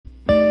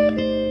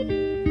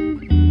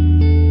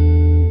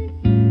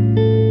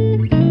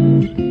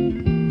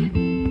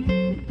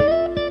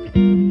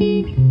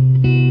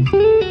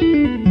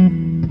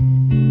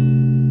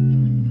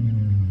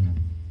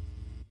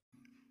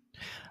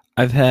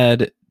I've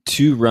had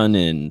two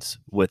run-ins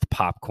with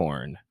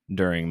popcorn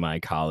during my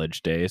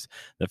college days.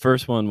 The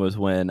first one was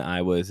when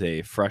I was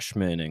a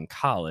freshman in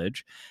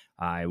college.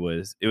 It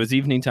was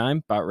evening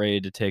time, about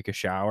ready to take a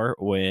shower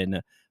when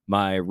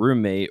my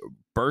roommate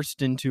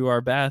burst into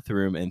our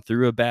bathroom and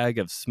threw a bag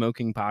of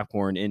smoking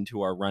popcorn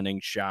into our running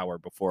shower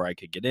before I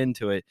could get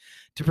into it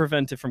to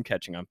prevent it from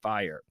catching on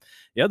fire.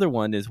 The other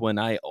one is when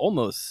I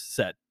almost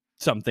set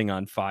something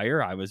on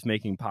fire. I was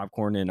making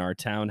popcorn in our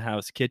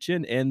townhouse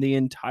kitchen, and the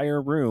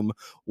entire room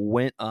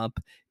went up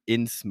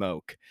in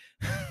smoke.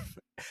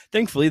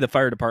 Thankfully, the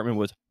fire department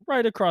was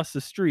right across the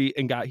street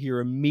and got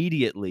here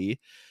immediately.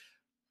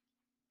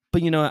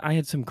 But I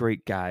had some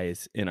great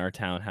guys in our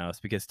townhouse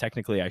because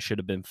technically I should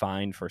have been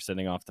fined for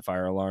setting off the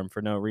fire alarm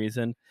for no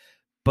reason.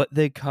 But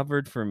they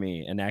covered for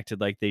me and acted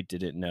like they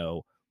didn't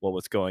know what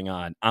was going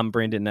on. I'm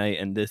Brandon Knight,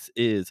 and this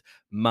is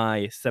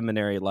my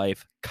Seminary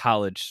Life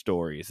College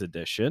Stories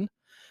edition.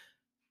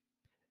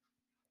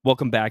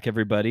 Welcome back,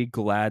 everybody.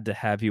 Glad to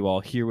have you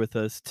all here with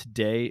us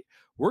today.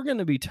 We're going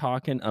to be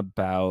talking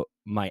about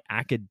my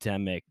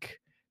academic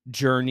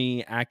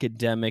journey,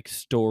 academic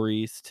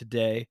stories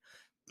today.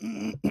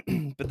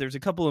 But there's a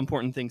couple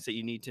important things that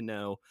you need to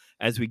know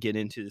as we get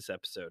into this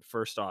episode.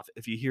 First off,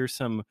 if you hear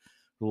some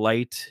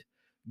light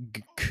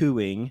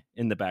cooing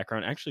in the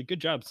background, actually,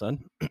 good job,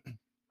 son.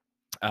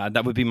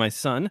 That would be my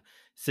son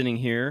sitting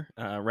here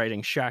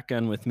riding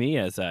shotgun with me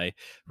as I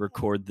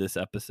record this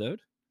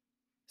episode.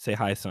 Say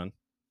hi, son.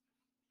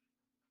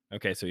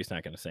 Okay, so he's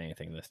not going to say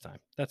anything this time.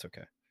 That's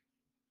okay.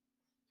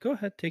 Go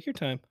ahead, take your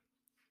time.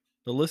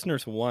 The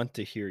listeners want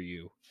to hear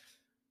you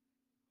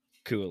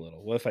coo a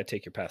little. What if I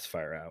take your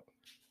pacifier out?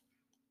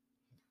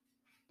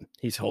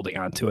 He's holding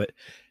on to it.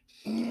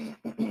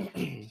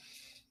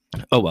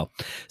 Oh, well.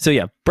 So,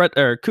 yeah,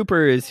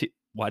 Cooper is...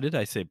 Why did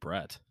I say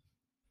Brett?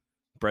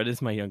 Brett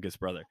is my youngest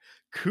brother.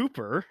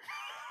 Cooper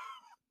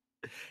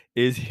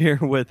is here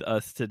with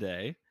us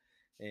today,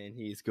 and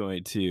he's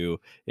going to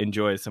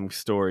enjoy some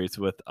stories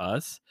with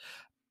us.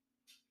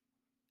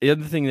 The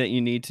other thing that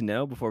you need to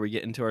know before we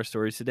get into our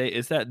stories today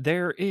is that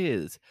there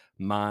is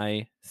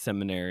My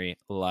Seminary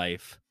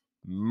Life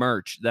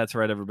merch. That's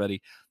right,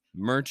 everybody.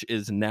 Merch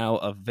is now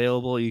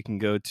available. You can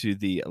go to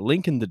the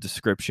link in the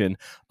description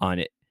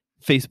on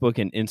Facebook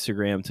and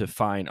Instagram to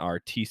find our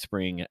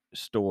Teespring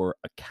store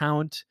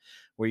account,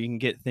 where you can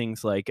get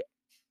things like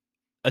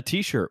a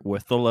t-shirt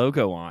with the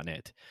logo on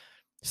it,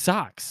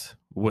 socks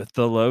with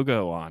the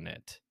logo on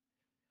it,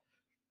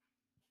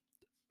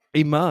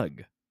 a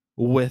mug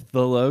with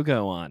the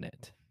logo on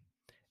it,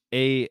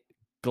 a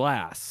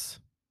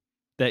glass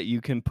that you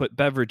can put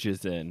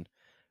beverages in,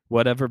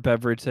 whatever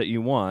beverage that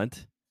you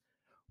want,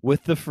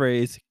 with the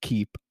phrase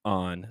 "keep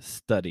on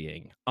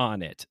studying"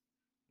 on it.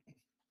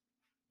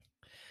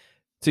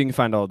 So you can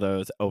find all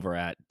those over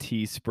at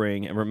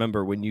Teespring. And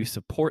remember, when you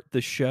support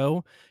the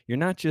show, you're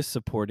not just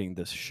supporting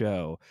the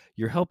show,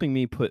 you're helping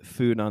me put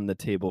food on the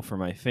table for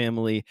my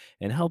family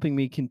and helping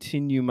me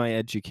continue my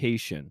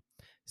education.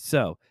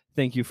 So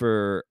thank you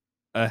for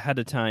ahead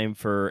of time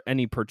for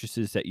any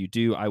purchases that you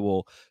do. I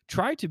will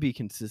try to be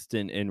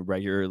consistent and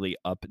regularly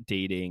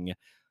updating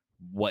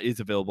what is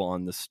available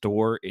on the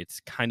store. It's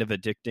kind of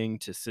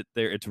addicting to sit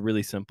there. It's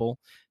really simple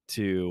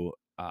to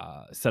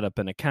set up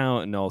an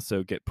account and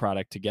also get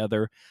product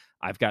together.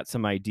 I've got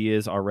some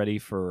ideas already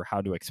for how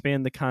to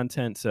expand the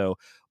content. So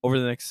over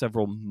the next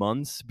several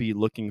months, be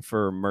looking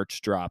for merch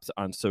drops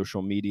on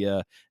social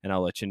media, and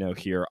I'll let you know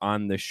here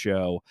on the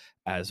show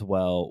as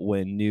well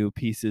when new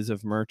pieces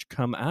of merch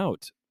come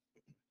out.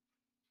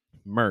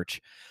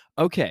 Merch.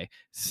 Okay,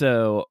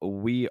 so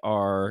we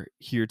are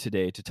here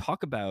today to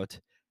talk about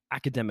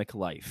academic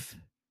life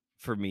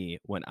for me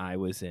when I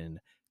was in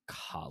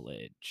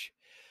college.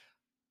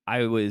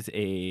 I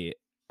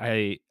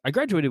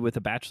graduated with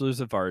a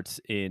bachelor's of arts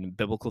in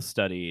biblical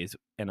studies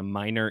and a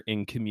minor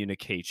in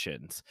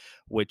communications,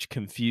 which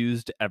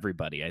confused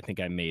everybody. I think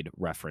I made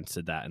reference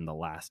to that in the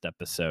last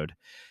episode.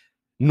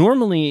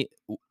 Normally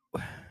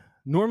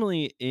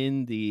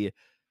in the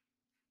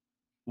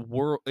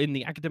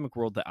academic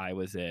world that I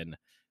was in,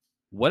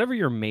 whatever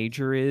your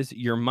major is,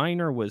 your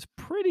minor was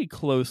pretty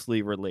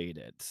closely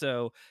related.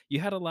 So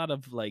you had a lot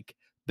of like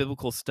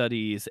biblical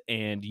studies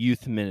and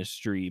youth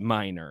ministry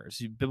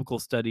minors, biblical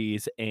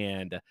studies,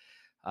 and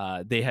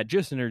they had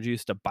just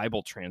introduced a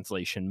Bible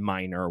translation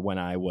minor when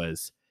I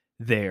was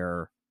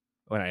there,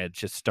 when I had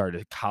just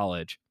started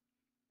college.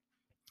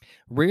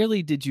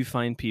 Rarely did you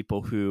find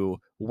people who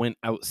went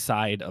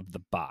outside of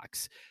the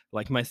box,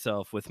 like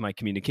myself with my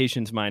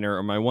communications minor,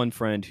 or my one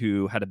friend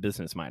who had a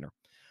business minor.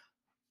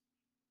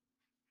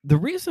 The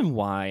reason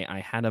why I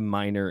had a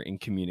minor in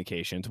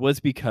communications was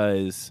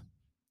because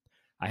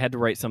I had to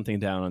write something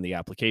down on the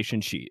application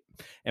sheet.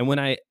 And when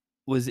I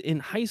was in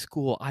high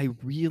school, I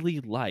really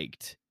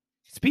liked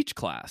speech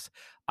class.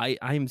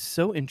 I'm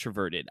so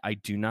introverted. I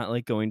do not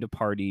like going to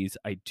parties.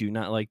 I do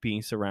not like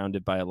being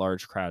surrounded by a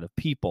large crowd of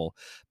people.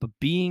 But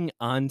being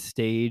on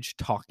stage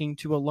talking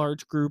to a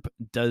large group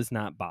does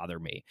not bother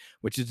me,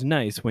 which is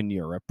nice when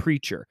you're a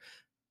preacher.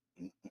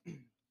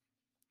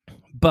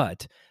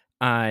 But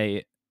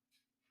I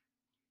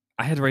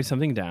I had to write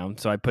something down,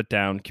 so I put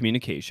down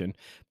communication.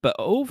 But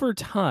over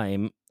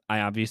time,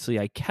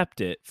 I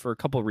kept it for a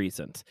couple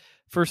reasons.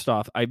 First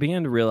off, I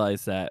began to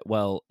realize that,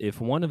 well,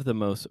 if one of the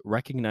most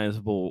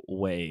recognizable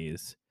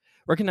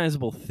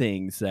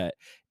things that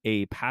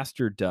a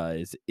pastor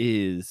does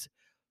is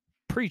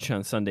preach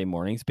on Sunday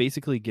mornings,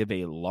 basically give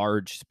a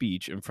large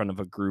speech in front of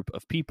a group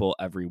of people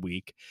every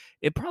week,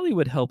 it probably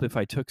would help if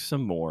I took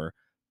some more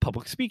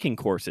public speaking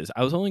courses.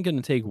 I was only going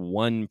to take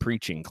one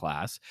preaching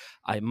class.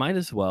 I might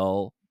as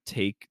well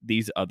take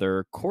these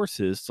other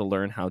courses to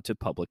learn how to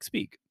public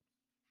speak.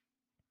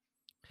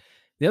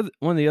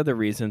 One of the other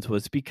reasons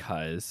was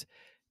because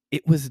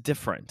it was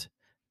different.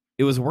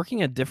 It was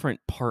working a different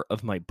part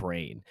of my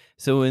brain.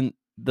 So in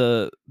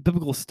the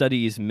biblical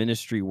studies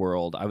ministry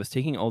world, I was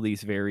taking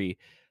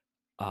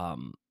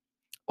um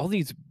all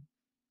these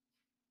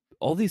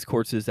all these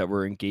courses that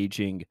were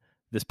engaging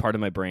this part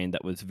of my brain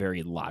that was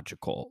very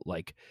logical,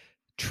 like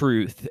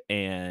truth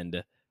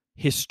and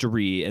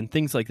history and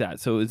things like that.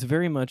 So it's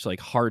very much like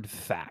hard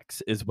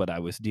facts is what I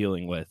was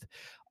dealing with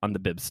on the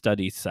bib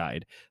studies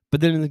side.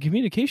 But then in the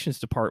communications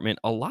department,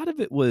 a lot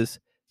of it was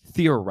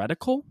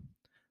theoretical.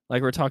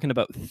 Like we're talking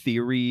about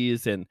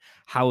theories and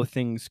how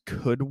things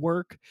could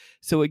work.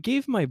 So it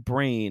gave my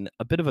brain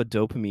a bit of a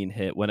dopamine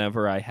hit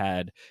whenever I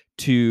had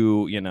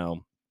to,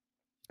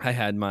 I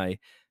had my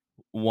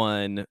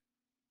one,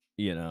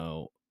 you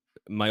know,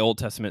 my Old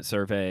Testament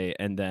survey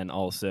and then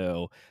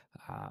also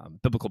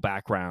biblical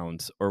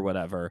backgrounds or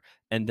whatever.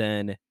 And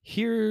then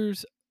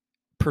here's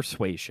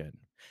persuasion.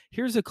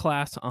 Here's a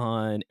class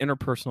on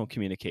interpersonal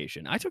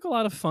communication. I took a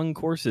lot of fun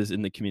courses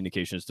in the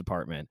communications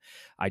department.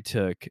 I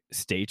took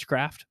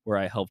stagecraft, where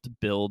I helped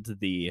build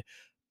the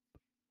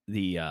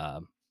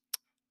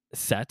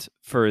set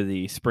for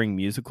the spring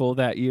musical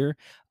that year.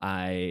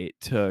 I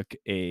took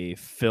a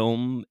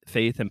film,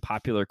 faith, and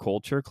popular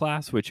culture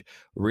class, which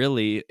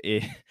really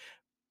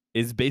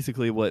is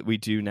basically what we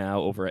do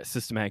now over at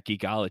Systematic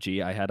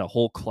Geekology. I had a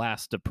whole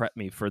class to prep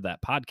me for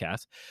that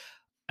podcast.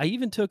 I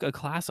even took a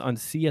class on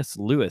C.S.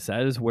 Lewis.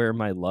 That is where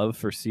my love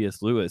for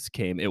C.S. Lewis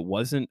came. It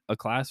wasn't a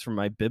class for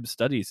my bib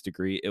studies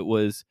degree. It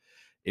was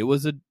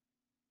a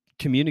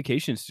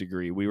communications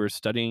degree. We were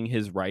studying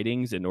his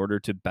writings in order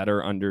to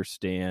better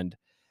understand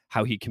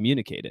how he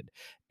communicated,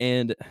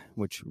 and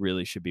which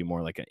really should be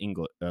more like an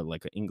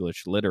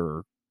English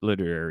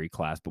literary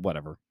class, but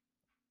whatever.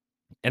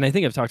 And I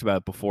think I've talked about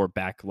it before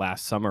back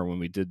last summer when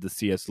we did the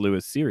C.S.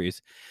 Lewis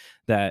series,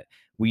 that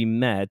we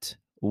met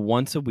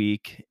once a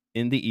week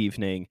in the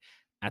evening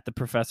at the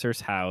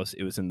professor's house.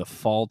 It was in the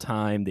fall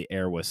time. The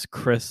air was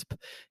crisp.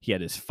 He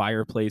had his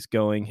fireplace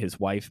going. His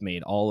wife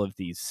made all of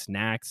these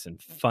snacks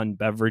and fun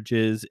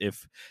beverages.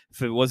 If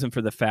it wasn't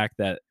for the fact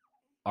that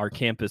our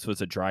campus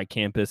was a dry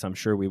campus, I'm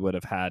sure we would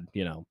have had,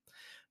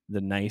 the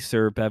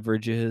nicer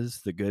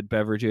beverages, the good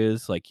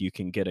beverages, like you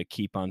can get a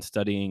keep on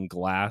studying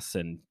glass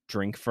and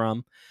drink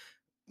from.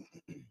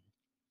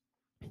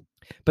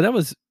 But that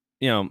was,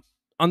 you know,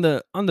 on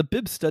the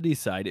bib study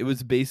side, it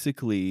was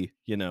basically,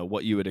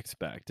 what you would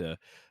expect.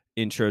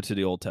 Intro to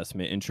the Old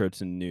Testament, intro to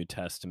the New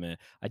Testament.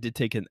 I did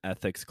take an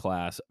ethics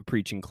class, a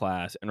preaching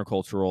class,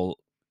 intercultural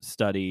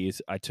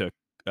studies. I took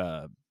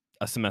a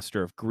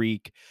semester of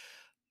Greek,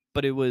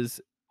 but it was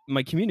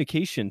my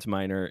communications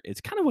minor. It's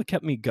kind of what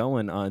kept me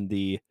going on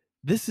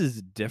this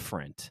is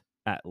different,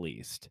 at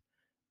least.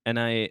 And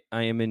I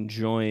am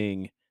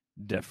enjoying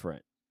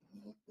different.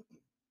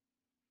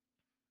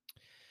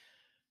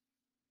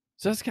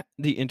 So that's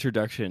the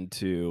introduction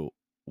to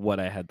what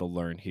I had to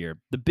learn here.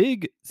 The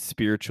big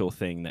spiritual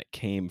thing that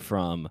came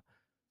from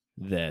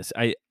this,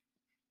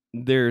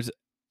 there's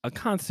a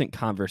constant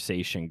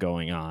conversation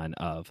going on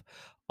of,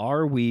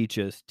 are we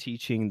just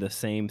teaching the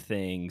same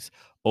things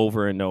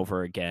over and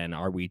over again?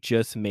 Are we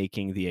just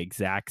making the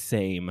exact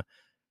same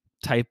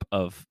type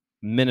of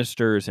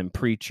ministers and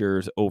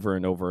preachers over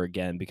and over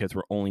again because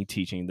we're only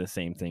teaching the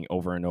same thing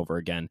over and over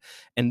again?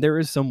 And there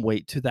is some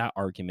weight to that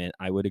argument,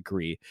 I would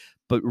agree.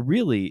 But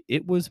really,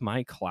 it was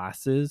my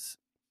classes,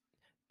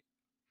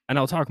 and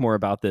I'll talk more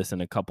about this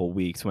in a couple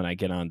weeks when I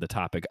get on the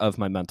topic of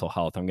my mental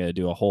health. I'm going to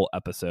do a whole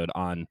episode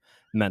on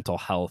mental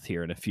health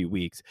here in a few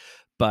weeks.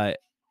 But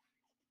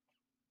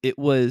it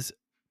was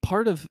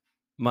part of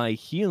my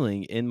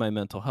healing in my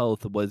mental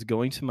health was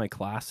going to my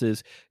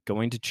classes,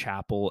 going to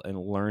chapel, and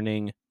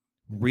learning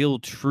real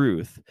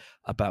truth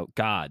about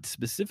God,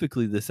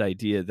 specifically this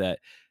idea that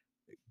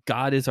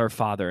God is our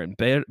father, and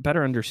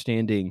better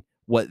understanding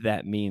what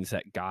that means,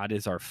 that God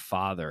is our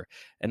father,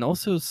 and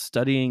also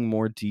studying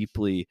more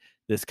deeply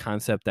this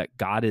concept that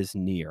God is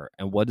near.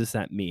 And what does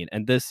that mean?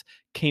 And this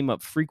came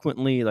up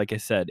frequently, like I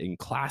said, in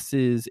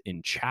classes,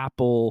 in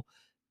chapel.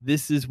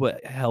 This is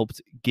what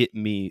helped get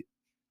me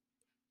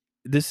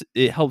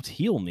it helped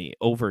heal me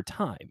over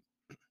time.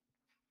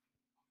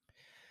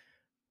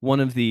 One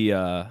of the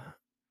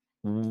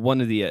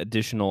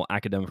additional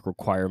academic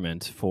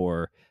requirements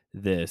for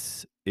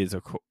this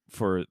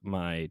for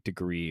my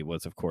degree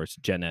was, of course,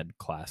 gen ed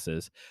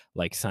classes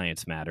like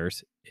Science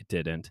Matters. It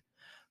didn't.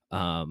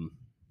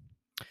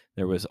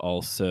 There was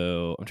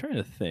also, I'm trying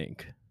to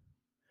think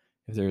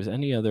if there's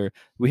any other,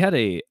 we had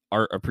a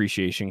art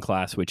appreciation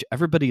class which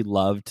everybody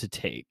loved to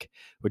take,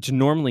 which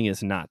normally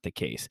is not the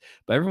case,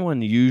 but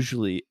everyone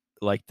usually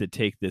liked to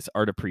take this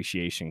art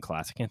appreciation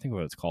class. I can't think of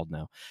what it's called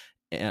now.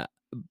 Uh,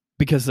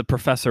 because the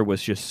professor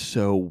was just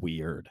so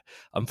weird.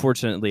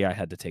 Unfortunately, I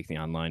had to take the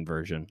online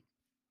version.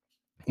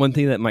 One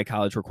thing that my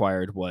college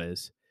required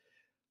was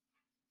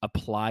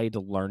applied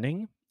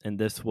learning, and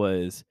this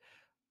was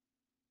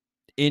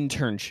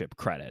internship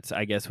credits,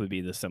 I guess would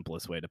be the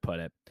simplest way to put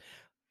it.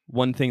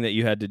 One thing that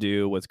you had to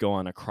do was go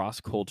on a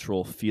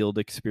cross-cultural field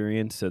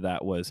experience. So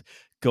that was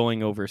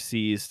going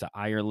overseas to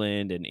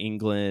Ireland and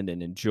England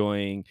and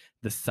enjoying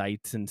the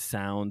sights and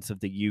sounds of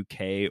the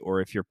UK.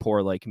 Or if you're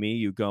poor like me,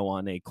 you go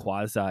on a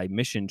quasi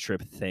mission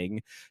trip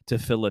thing to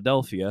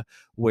Philadelphia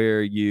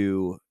where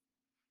you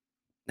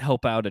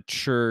help out a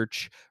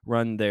church,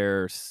 run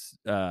their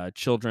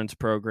children's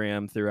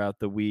program throughout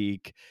the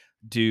week,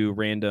 do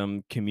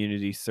random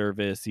community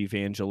service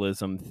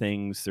evangelism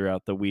things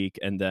throughout the week,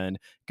 and then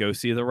go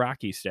see the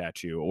Rocky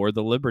statue or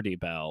the Liberty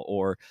Bell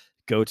or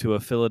go to a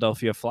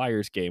Philadelphia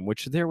Flyers game,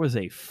 which there was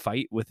a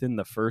fight within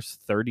the first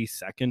 30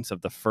 seconds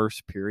of the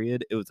first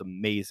period. It was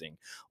amazing.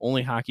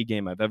 Only hockey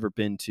game I've ever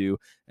been to,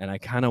 and I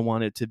kind of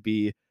wanted to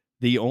be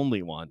the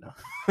only one.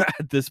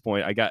 At this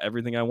point, I got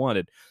everything I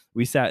wanted.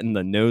 We sat in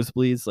the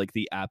nosebleeds, like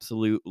the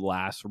absolute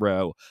last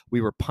row.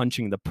 We were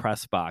punching the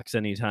press box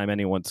anytime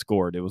anyone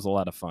scored. It was a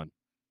lot of fun.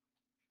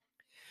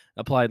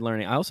 Applied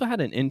learning. I also had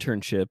an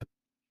internship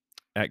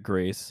at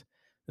Grace.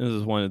 This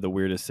is one of the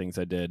weirdest things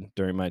I did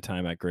during my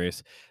time at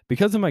Grace.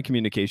 Because of my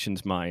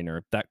communications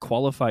minor, that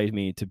qualified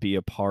me to be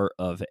a part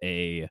of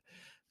a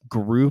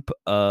group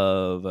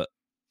of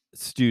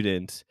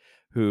students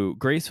who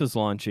Grace was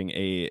launching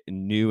a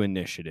new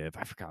initiative.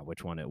 I forgot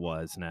which one it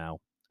was now.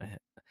 I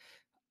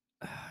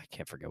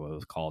can't forget what it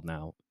was called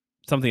now.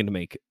 Something to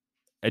make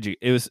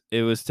it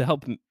was to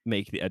help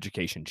make the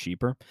education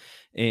cheaper,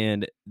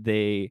 and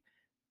they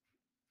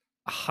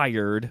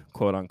hired,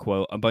 quote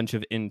unquote, a bunch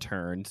of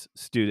interns,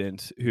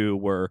 students who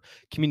were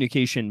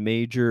communication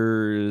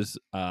majors,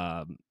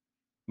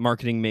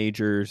 marketing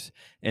majors,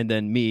 and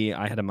then me,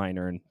 I had a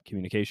minor in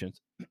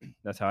communications.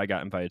 That's how I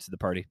got invited to the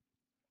party.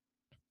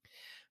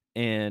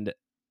 And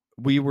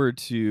we were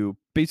to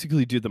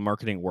basically do the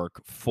marketing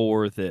work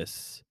for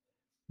this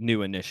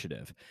new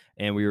initiative,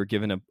 and we were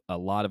given a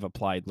lot of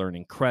applied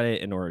learning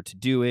credit in order to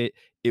do it.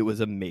 It was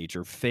a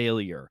major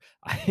failure.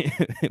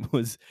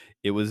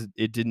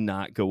 It did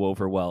not go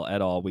over well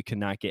at all. We could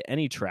not get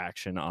any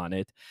traction on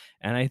it,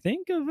 and I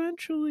think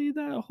eventually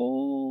that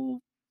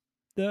whole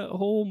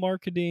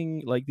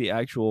marketing, like the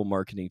actual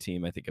marketing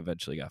team, I think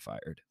eventually got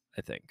fired.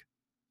 I think,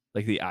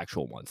 like the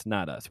actual ones,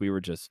 not us. We were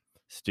just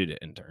student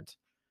interns.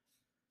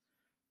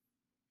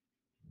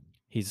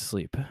 He's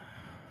asleep.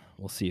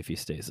 We'll see if he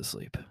stays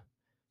asleep.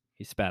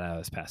 He spat out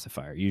his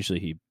pacifier. Usually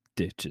he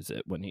ditches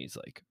it when he's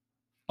like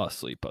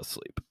asleep.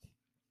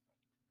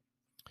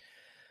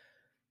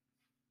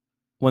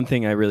 One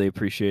thing I really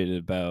appreciated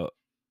about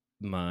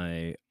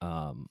my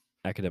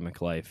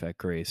academic life at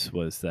Grace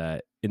was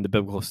that in the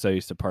biblical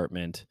studies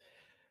department,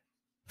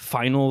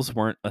 finals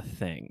weren't a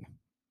thing.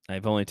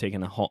 I've only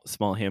taken a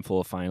small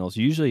handful of finals.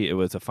 Usually it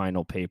was a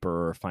final paper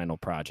or a final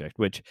project,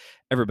 which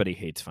everybody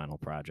hates final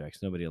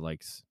projects. Nobody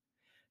likes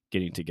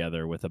getting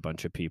together with a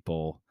bunch of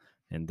people.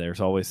 And there's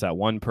always that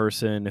one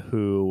person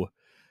who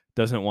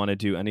doesn't want to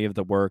do any of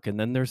the work. And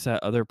then there's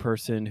that other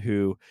person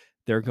who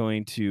they're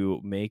going to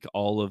make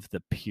all of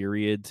the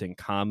periods and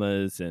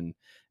commas and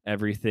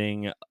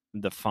everything,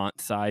 the font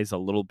size a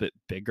little bit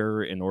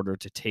bigger in order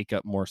to take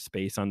up more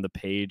space on the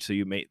page. So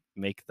you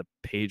make the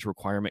page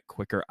requirement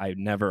quicker. I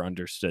never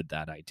understood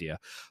that idea.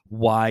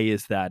 Why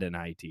is that an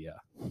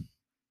idea?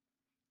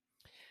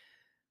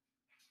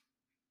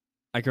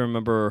 I can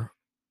remember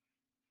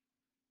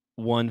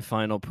one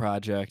final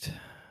project.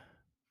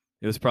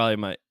 It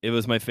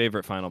was my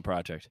favorite final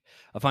project.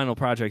 A final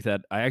project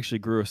that I actually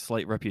grew a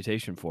slight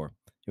reputation for.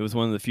 It was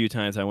one of the few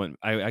times I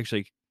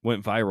actually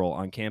went viral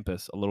on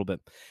campus a little bit.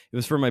 It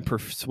was for my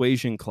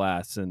persuasion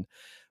class, and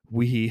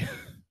we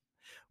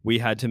we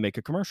had to make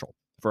a commercial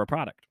for a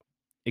product.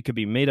 It could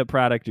be made up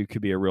product, it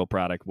could be a real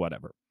product,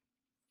 whatever.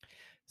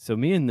 So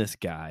me and this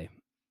guy,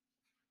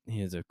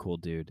 he is a cool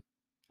dude,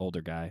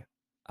 older guy,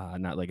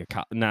 not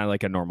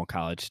like a normal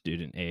college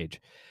student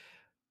age.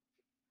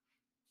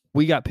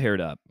 We got paired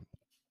up,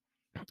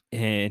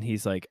 and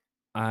he's like,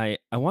 I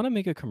want to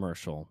make a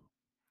commercial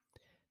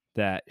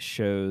that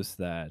shows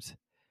that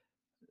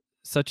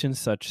such and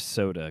such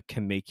soda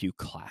can make you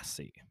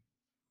classy.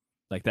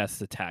 Like that's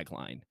the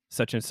tagline.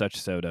 Such and such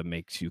soda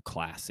makes you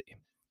classy.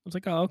 I was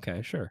like, oh,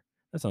 okay, sure.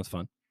 That sounds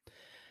fun.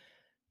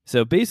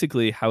 So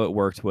basically how it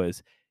worked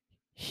was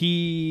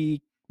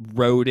he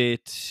wrote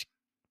it,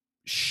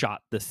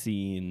 shot the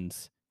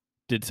scenes,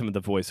 did some of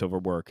the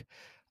voiceover work.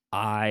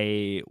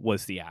 I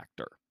was the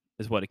actor,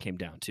 is what it came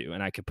down to.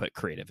 And I could put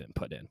creative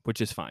input in,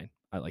 which is fine.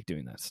 I like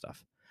doing that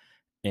stuff.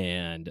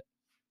 And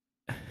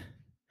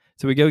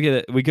so we go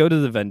to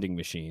the vending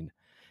machine,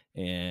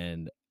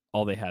 and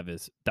all they have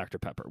is Dr.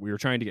 Pepper. We were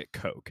trying to get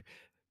Coke.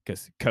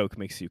 because Coke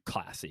makes you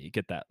classy. You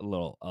get that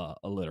little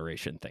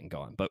alliteration thing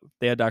going. But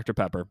they had Dr.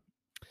 Pepper.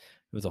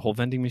 It was a whole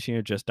vending machine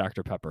of just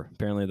Dr. Pepper.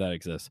 Apparently that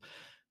exists.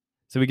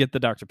 So we get the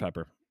Dr.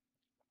 Pepper.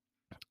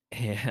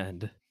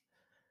 And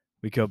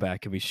we go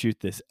back and we shoot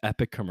this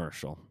epic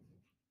commercial.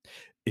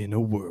 In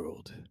a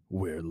world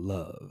where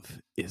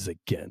love is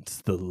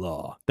against the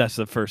law. That's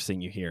the first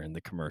thing you hear in the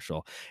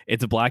commercial.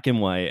 It's black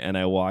and white, and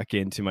I walk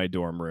into my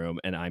dorm room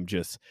and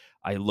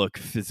I look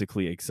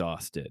physically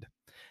exhausted.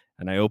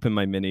 And I open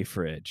my mini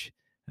fridge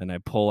and I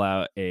pull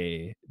out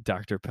a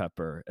Dr.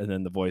 Pepper, and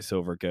then the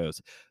voiceover goes,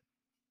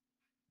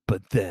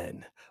 but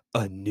then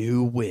a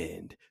new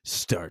wind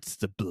starts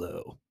to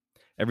blow.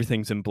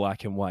 Everything's in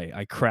black and white.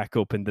 I crack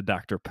open the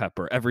Dr.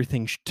 Pepper.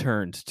 Everything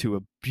turns to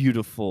a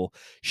beautiful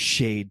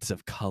shades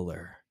of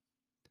color.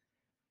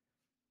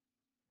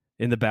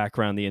 In the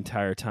background the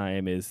entire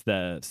time is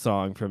the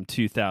song from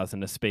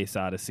 2000: A Space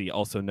Odyssey,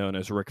 also known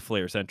as Ric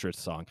Flair's entrance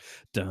song.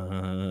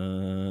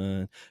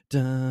 Dun,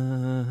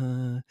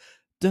 dun,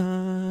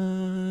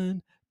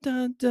 dun,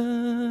 dun,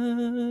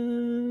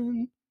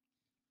 dun.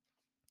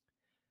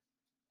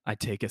 I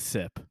take a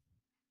sip.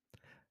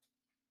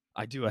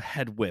 I do a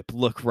head whip,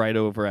 look right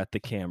over at the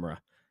camera.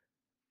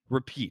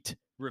 Repeat.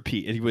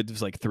 It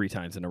was like 3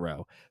 times in a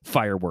row.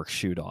 Fireworks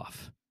shoot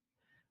off.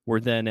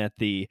 We're then at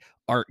the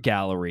art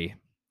gallery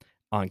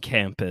on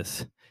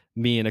campus.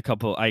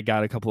 I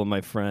got a couple of my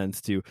friends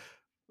to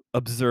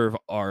observe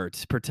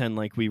art, pretend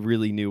like we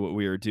really knew what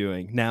we were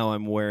doing. Now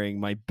I'm wearing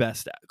my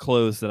best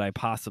clothes that I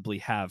possibly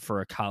have for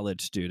a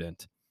college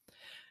student.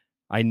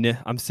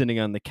 I'm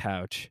sitting on the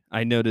couch.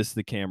 I notice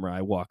the camera.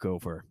 I walk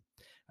over.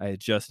 I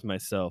adjust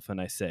myself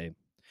and I say,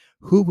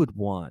 who would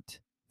want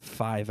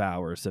 5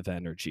 hours of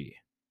energy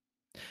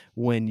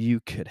when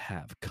you could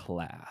have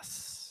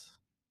class?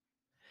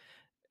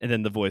 And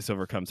then the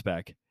voiceover comes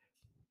back.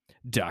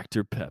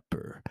 Dr.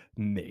 Pepper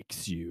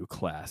makes you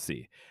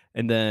classy.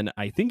 And then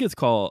I think it's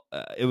called,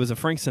 it was a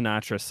Frank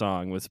Sinatra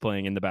song was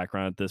playing in the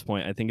background at this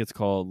point. I think it's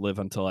called Live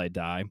Until I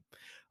Die.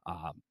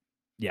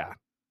 Yeah.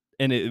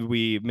 And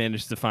we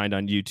managed to find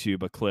on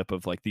YouTube a clip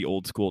of like the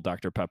old school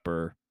Dr.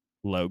 Pepper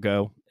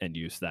logo and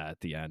use that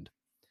at the end.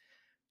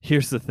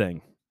 Here's the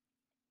thing.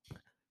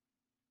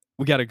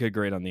 We got a good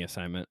grade on the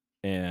assignment.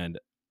 And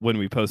when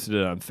we posted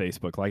it on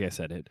Facebook, like I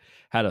said, it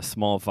had a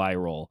small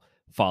viral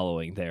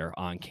following there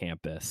on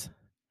campus.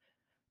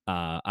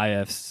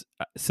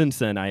 Since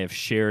then I have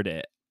shared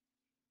it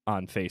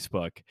on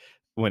Facebook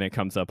when it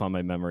comes up on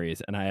my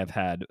memories, and I have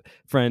had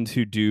friends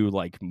who do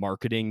like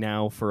marketing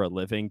now for a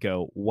living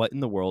go, what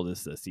in the world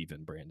is this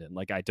even, Brandon?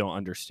 Like, I don't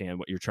understand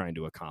what you're trying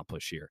to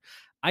accomplish here.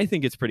 I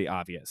think it's pretty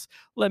obvious.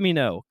 Let me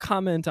know.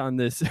 Comment on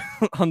this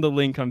on the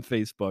link on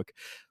Facebook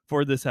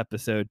for this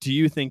episode. Do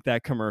you think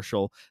that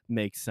commercial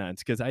makes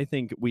sense? Because I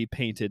think we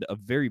painted a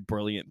very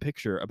brilliant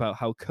picture about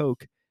how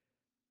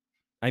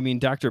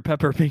Dr.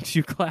 Pepper makes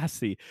you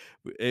classy.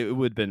 It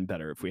would have been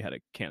better if we had a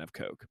can of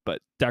Coke,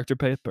 but Dr.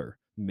 Pepper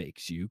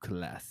makes you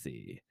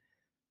classy.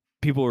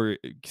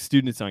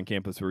 Students on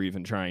campus were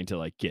even trying to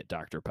like get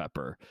Dr.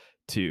 Pepper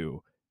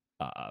to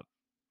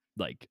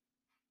like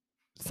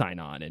sign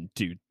on and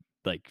do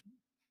like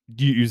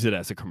use it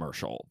as a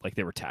commercial. Like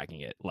they were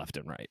tagging it left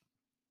and right.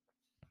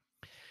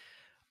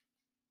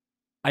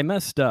 I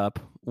messed up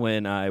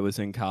when I was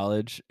in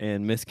college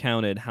and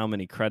miscounted how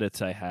many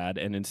credits I had.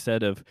 And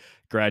instead of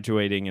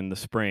graduating in the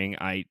spring,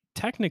 I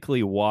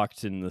technically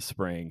walked in the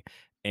spring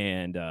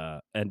and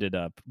ended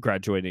up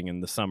graduating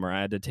in the summer.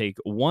 I had to take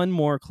one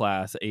more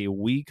class, a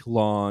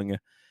week-long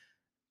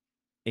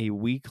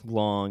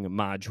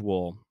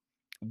module,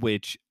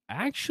 which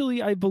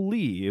actually I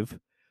believe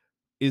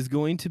is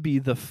going to be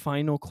the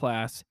final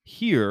class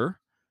here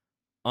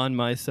on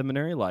my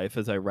seminary life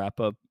as I wrap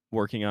up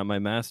working on my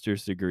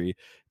master's degree.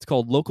 It's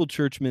called Local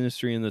Church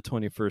Ministry in the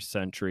 21st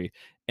Century.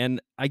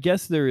 And I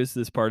guess there is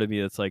this part of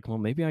me that's like, well,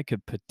 maybe I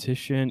could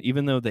petition,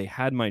 even though they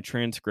had my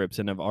transcripts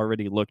and I've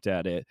already looked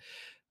at it.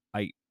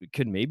 I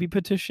could maybe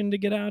petition to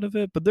get out of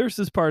it. But there's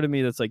this part of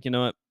me that's like, you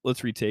know what?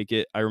 Let's retake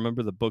it. I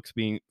remember the books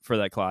for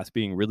that class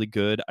being really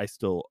good. I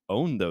still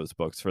own those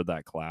books for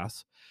that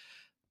class.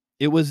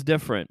 It was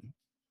different.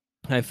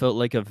 I felt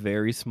like a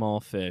very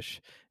small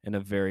fish in a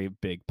very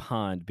big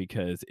pond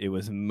because it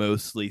was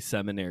mostly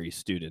seminary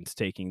students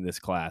taking this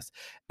class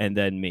and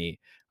then me.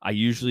 I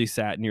usually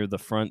sat near the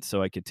front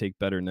so I could take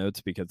better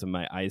notes because of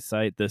my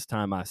eyesight. This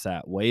time I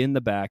sat way in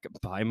the back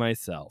by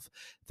myself.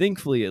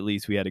 Thankfully, at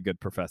least we had a good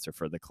professor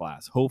for the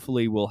class.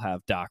 Hopefully, we'll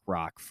have Doc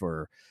Rock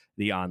for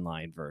the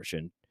online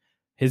version.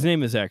 His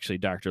name is actually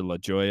Dr.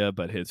 LaJoya,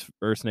 but his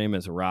first name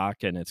is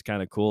Rock, and it's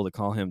kind of cool to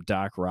call him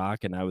Doc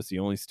Rock, and I was the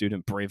only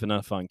student brave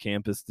enough on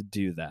campus to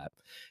do that.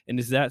 And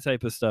it's that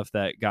type of stuff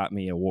that got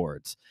me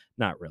awards.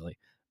 Not really.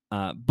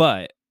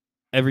 But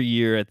every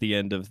year at the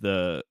end of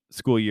the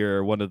school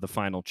year, one of the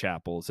final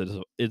chapels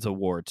is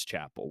awards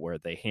chapel, where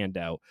they hand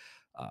out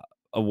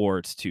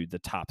awards to the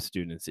top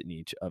students in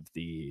each of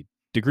the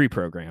degree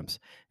programs.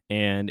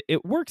 And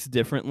it works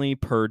differently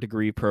per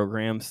degree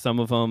program. Some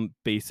of them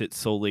base it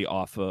solely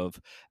off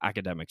of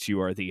academics. You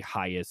are the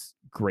highest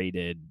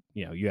graded,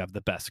 you have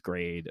the best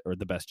grade or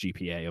the best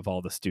GPA of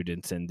all the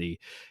students in the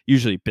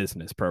usually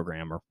business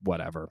program or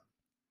whatever.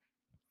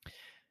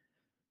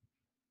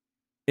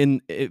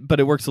 But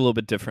it works a little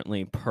bit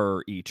differently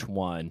per each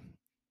one.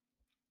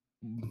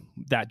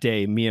 That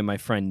day, me and my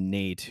friend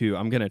Nate, who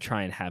I'm going to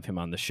try and have him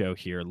on the show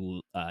here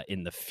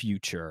in the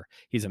future.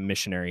 He's a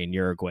missionary in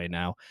Uruguay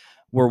now.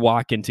 We're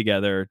walking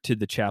together to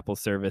the chapel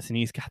service, and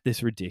he's got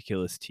this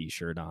ridiculous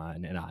t-shirt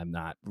on, and I'm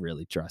not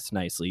really dressed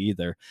nicely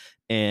either.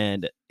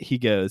 And he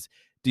goes,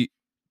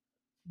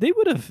 they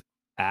would have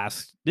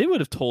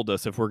told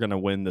us if we're going to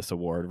win this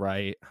award,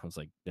 right? I was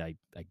like, I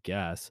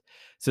guess.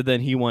 So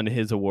then he won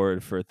his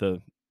award for the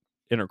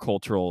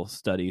intercultural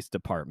studies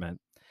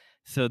department.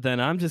 So then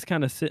I'm just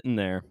kind of sitting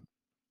there,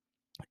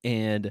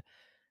 and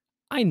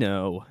I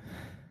know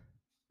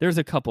there's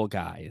a couple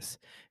guys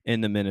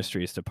in the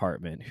ministries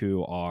department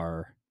who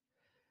are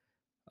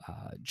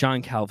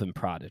John Calvin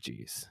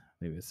prodigies.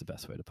 Maybe it's the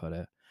best way to put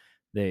it.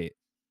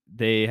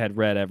 They had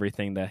read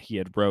everything that he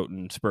had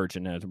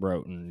Spurgeon had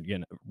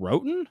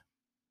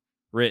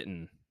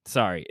written.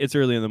 Sorry, it's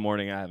early in the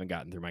morning. I haven't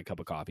gotten through my cup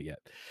of coffee yet.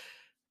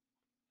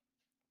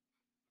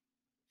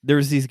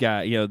 There's these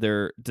guys,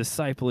 they're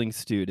discipling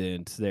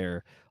students.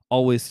 They're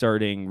always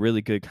starting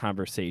really good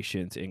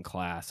conversations in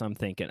class. I'm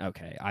thinking,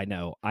 okay, I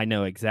know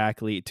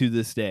exactly. To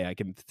this day, I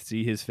can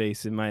see his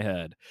face in my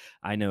head.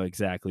 I know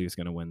exactly who's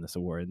going to win this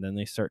award. And then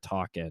they start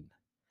talking,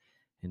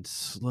 and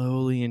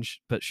slowly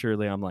but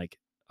surely, I'm like,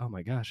 oh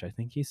my gosh, I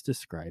think he's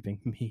describing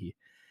me.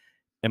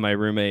 And my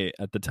roommate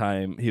at the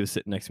time, he was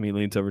sitting next to me,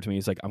 leans over to me.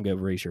 He's like, I'm going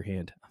to raise your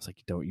hand. I was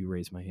like, don't you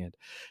raise my hand.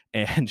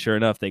 And sure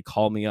enough, they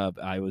called me up.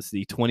 I was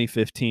the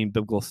 2015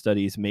 Biblical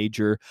Studies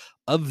major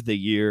of the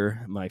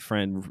year. My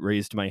friend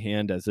raised my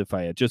hand as if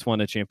I had just won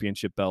a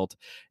championship belt.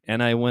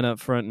 And I went up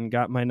front and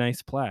got my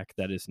nice plaque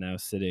that is now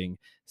sitting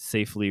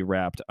safely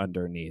wrapped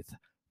underneath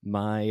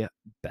my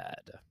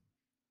bed.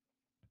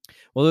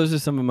 Well, those are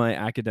some of my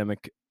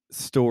academic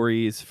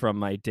stories from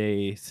my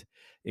days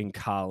in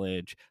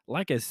college.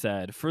 Like I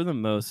said, for the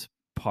most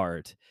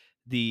part,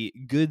 the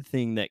good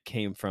thing that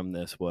came from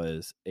this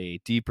was a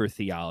deeper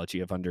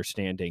theology of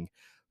understanding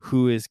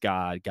who is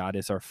God. God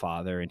is our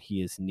Father, and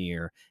He is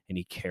near, and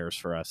He cares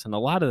for us. And a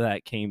lot of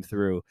that came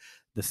through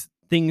the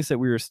things that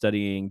we were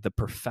studying, the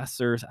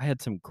professors. I had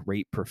some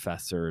great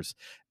professors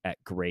at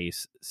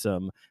Grace,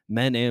 some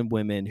men and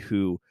women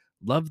who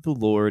loved the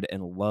Lord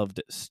and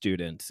loved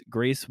students.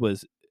 Grace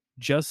was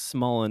just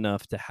small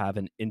enough to have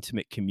an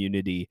intimate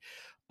community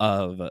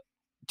of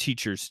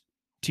teachers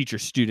teacher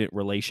student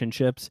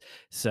relationships.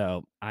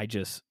 So I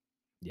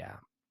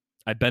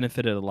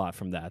benefited a lot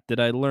from that. Did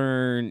I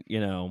learn,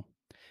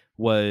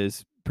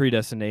 was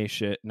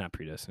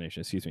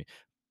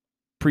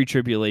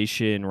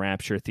pre-tribulation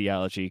rapture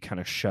theology kind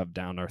of shoved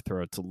down our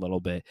throats a little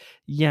bit?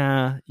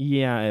 Yeah,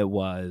 it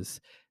was.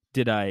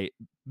 Did I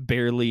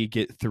barely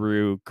get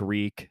through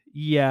Greek?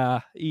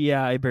 Yeah,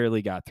 I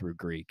barely got through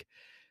Greek.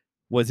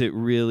 Was it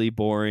really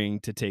boring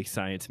to take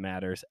Science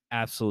Matters?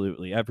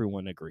 Absolutely.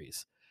 Everyone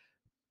agrees.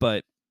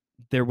 But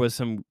there was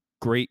some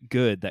great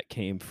good that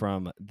came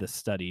from the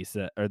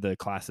the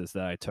classes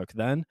that I took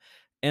then.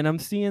 And I'm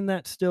seeing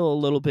that still a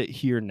little bit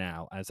here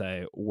now as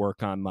I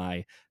work on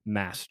my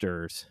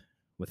master's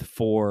with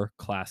 4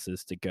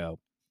 classes to go.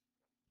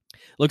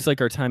 Looks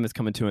like our time is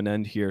coming to an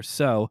end here.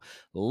 So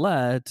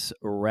let's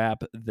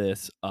wrap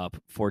this up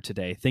for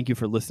today. Thank you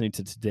for listening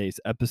to today's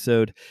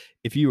episode.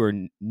 If you are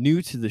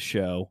new to the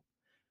show,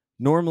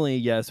 normally,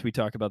 yes, we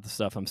talk about the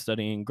stuff I'm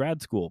studying in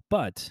grad school,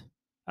 but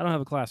I don't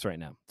have a class right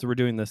now. So we're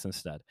doing this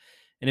instead.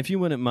 And if you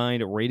wouldn't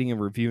mind rating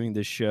and reviewing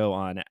this show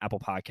on Apple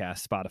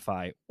Podcasts,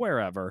 Spotify,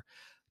 wherever,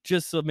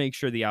 just to make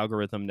sure the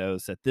algorithm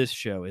knows that this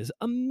show is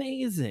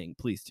amazing,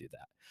 please do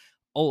that.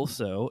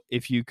 Also,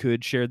 if you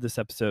could share this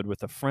episode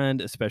with a friend,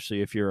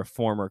 especially if you're a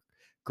former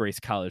Grace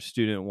College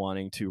student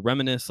wanting to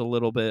reminisce a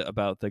little bit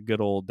about the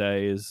good old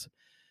days,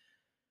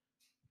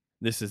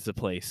 this is the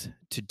place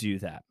to do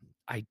that.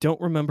 I don't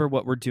remember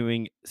what we're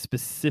doing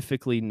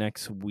specifically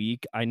next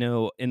week. I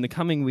know in the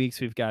coming weeks,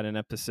 we've got an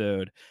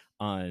episode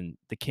on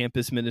the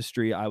campus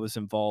ministry I was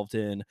involved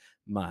in,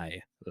 my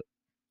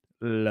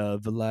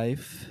love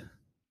life,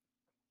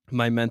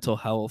 my mental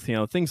health,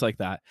 things like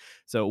that.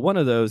 So one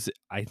of those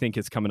I think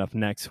is coming up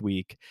next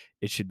week.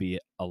 It should be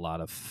a lot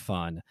of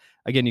fun.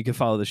 Again, you can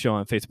follow the show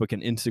on Facebook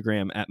and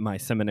Instagram at My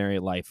Seminary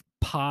Life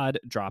Pod.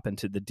 Drop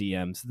into the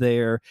DMs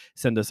there.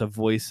 Send us a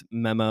voice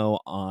memo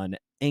on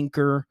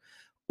Anchor,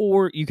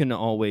 or you can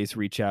always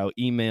reach out,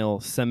 email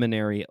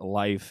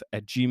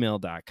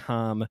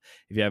seminarylife@gmail.com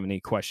if you have any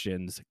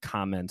questions,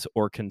 comments,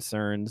 or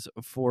concerns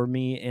for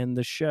me and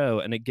the show.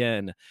 And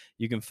again,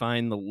 you can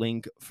find the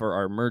link for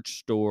our merch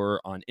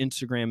store on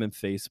Instagram and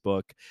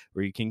Facebook,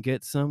 where you can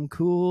get some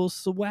cool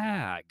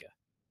swag.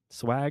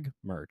 Swag?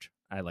 Merch.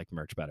 I like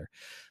merch better.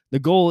 The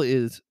goal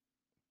is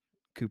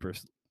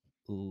Cooper's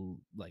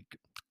like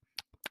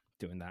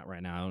doing that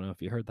right now. I don't know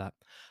if you heard that.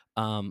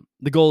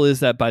 The goal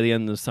is that by the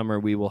end of the summer,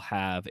 we will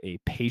have a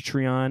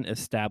Patreon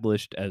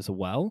established as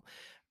well.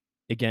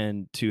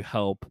 Again, to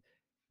help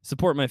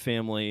support my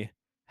family,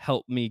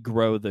 help me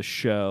grow the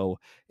show,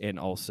 and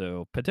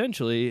also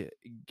potentially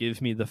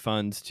give me the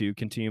funds to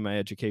continue my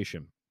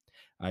education.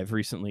 I've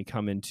recently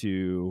come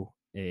into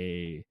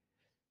a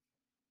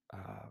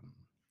um,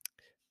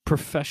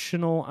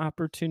 professional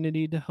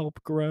opportunity to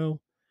help grow.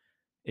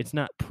 It's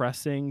not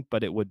pressing,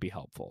 but it would be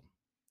helpful,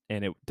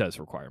 and it does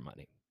require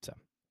money. So,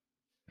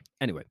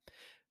 anyway,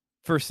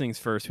 first things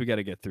first, we got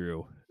to get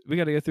through. We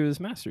got to get through this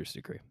master's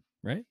degree,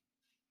 right?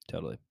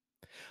 Totally.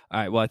 All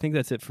right. Well, I think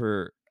that's it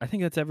for. I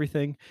think that's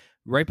everything.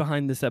 Right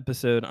behind this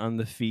episode on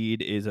the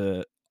feed is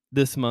a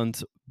this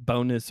month's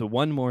bonus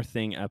One More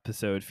Thing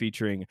episode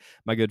featuring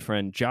my good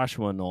friend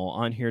Joshua Knoll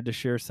on here to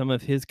share some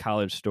of his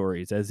college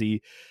stories as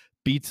he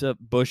beats up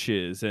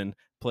bushes and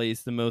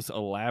plays the most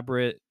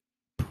elaborate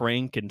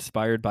prank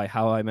inspired by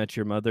How I Met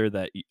Your Mother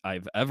that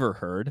I've ever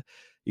heard.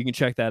 You can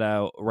check that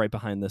out right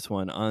behind this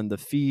one on the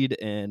feed.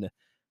 And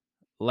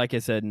like I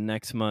said,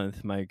 next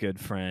month, my good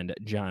friend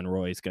John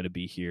Roy is going to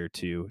be here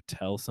to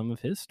tell some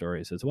of his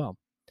stories as well.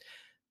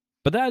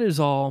 But that is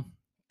all.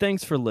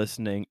 Thanks for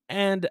listening.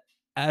 And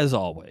as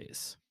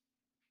always,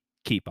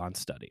 keep on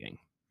studying.